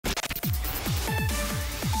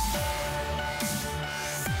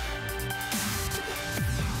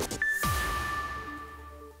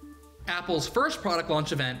Apple's first product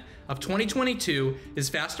launch event of 2022 is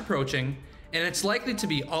fast approaching, and it's likely to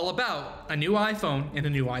be all about a new iPhone and a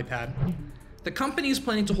new iPad. The company is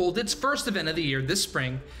planning to hold its first event of the year this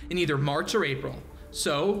spring in either March or April.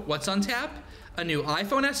 So, what's on tap? A new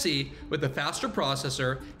iPhone SE with a faster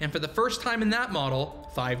processor, and for the first time in that model,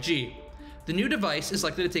 5G. The new device is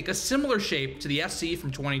likely to take a similar shape to the SE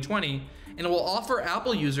from 2020, and it will offer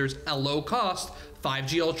Apple users a low-cost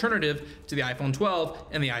 5G alternative to the iPhone 12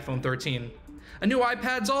 and the iPhone 13. A new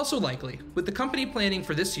iPad is also likely, with the company planning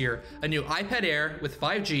for this year a new iPad Air with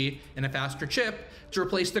 5G and a faster chip to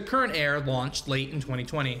replace the current Air launched late in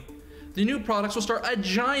 2020. The new products will start a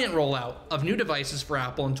giant rollout of new devices for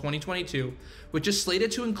Apple in 2022, which is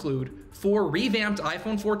slated to include 4 revamped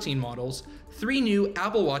iPhone 14 models, 3 new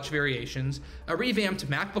Apple Watch variations, a revamped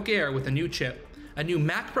MacBook Air with a new chip, a new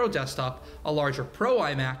Mac Pro desktop, a larger Pro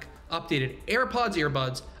iMac, updated AirPods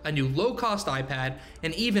earbuds, a new low-cost iPad,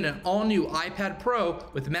 and even an all-new iPad Pro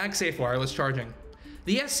with MagSafe wireless charging.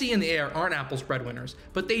 The SE and the Air aren't Apple's breadwinners,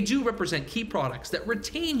 but they do represent key products that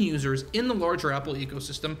retain users in the larger Apple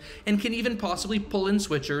ecosystem and can even possibly pull in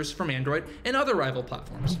switchers from Android and other rival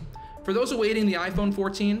platforms. For those awaiting the iPhone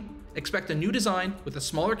 14, expect a new design with a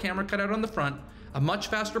smaller camera cutout on the front, a much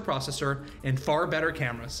faster processor, and far better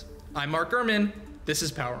cameras. I'm Mark Gurman. This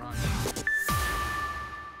is Power On.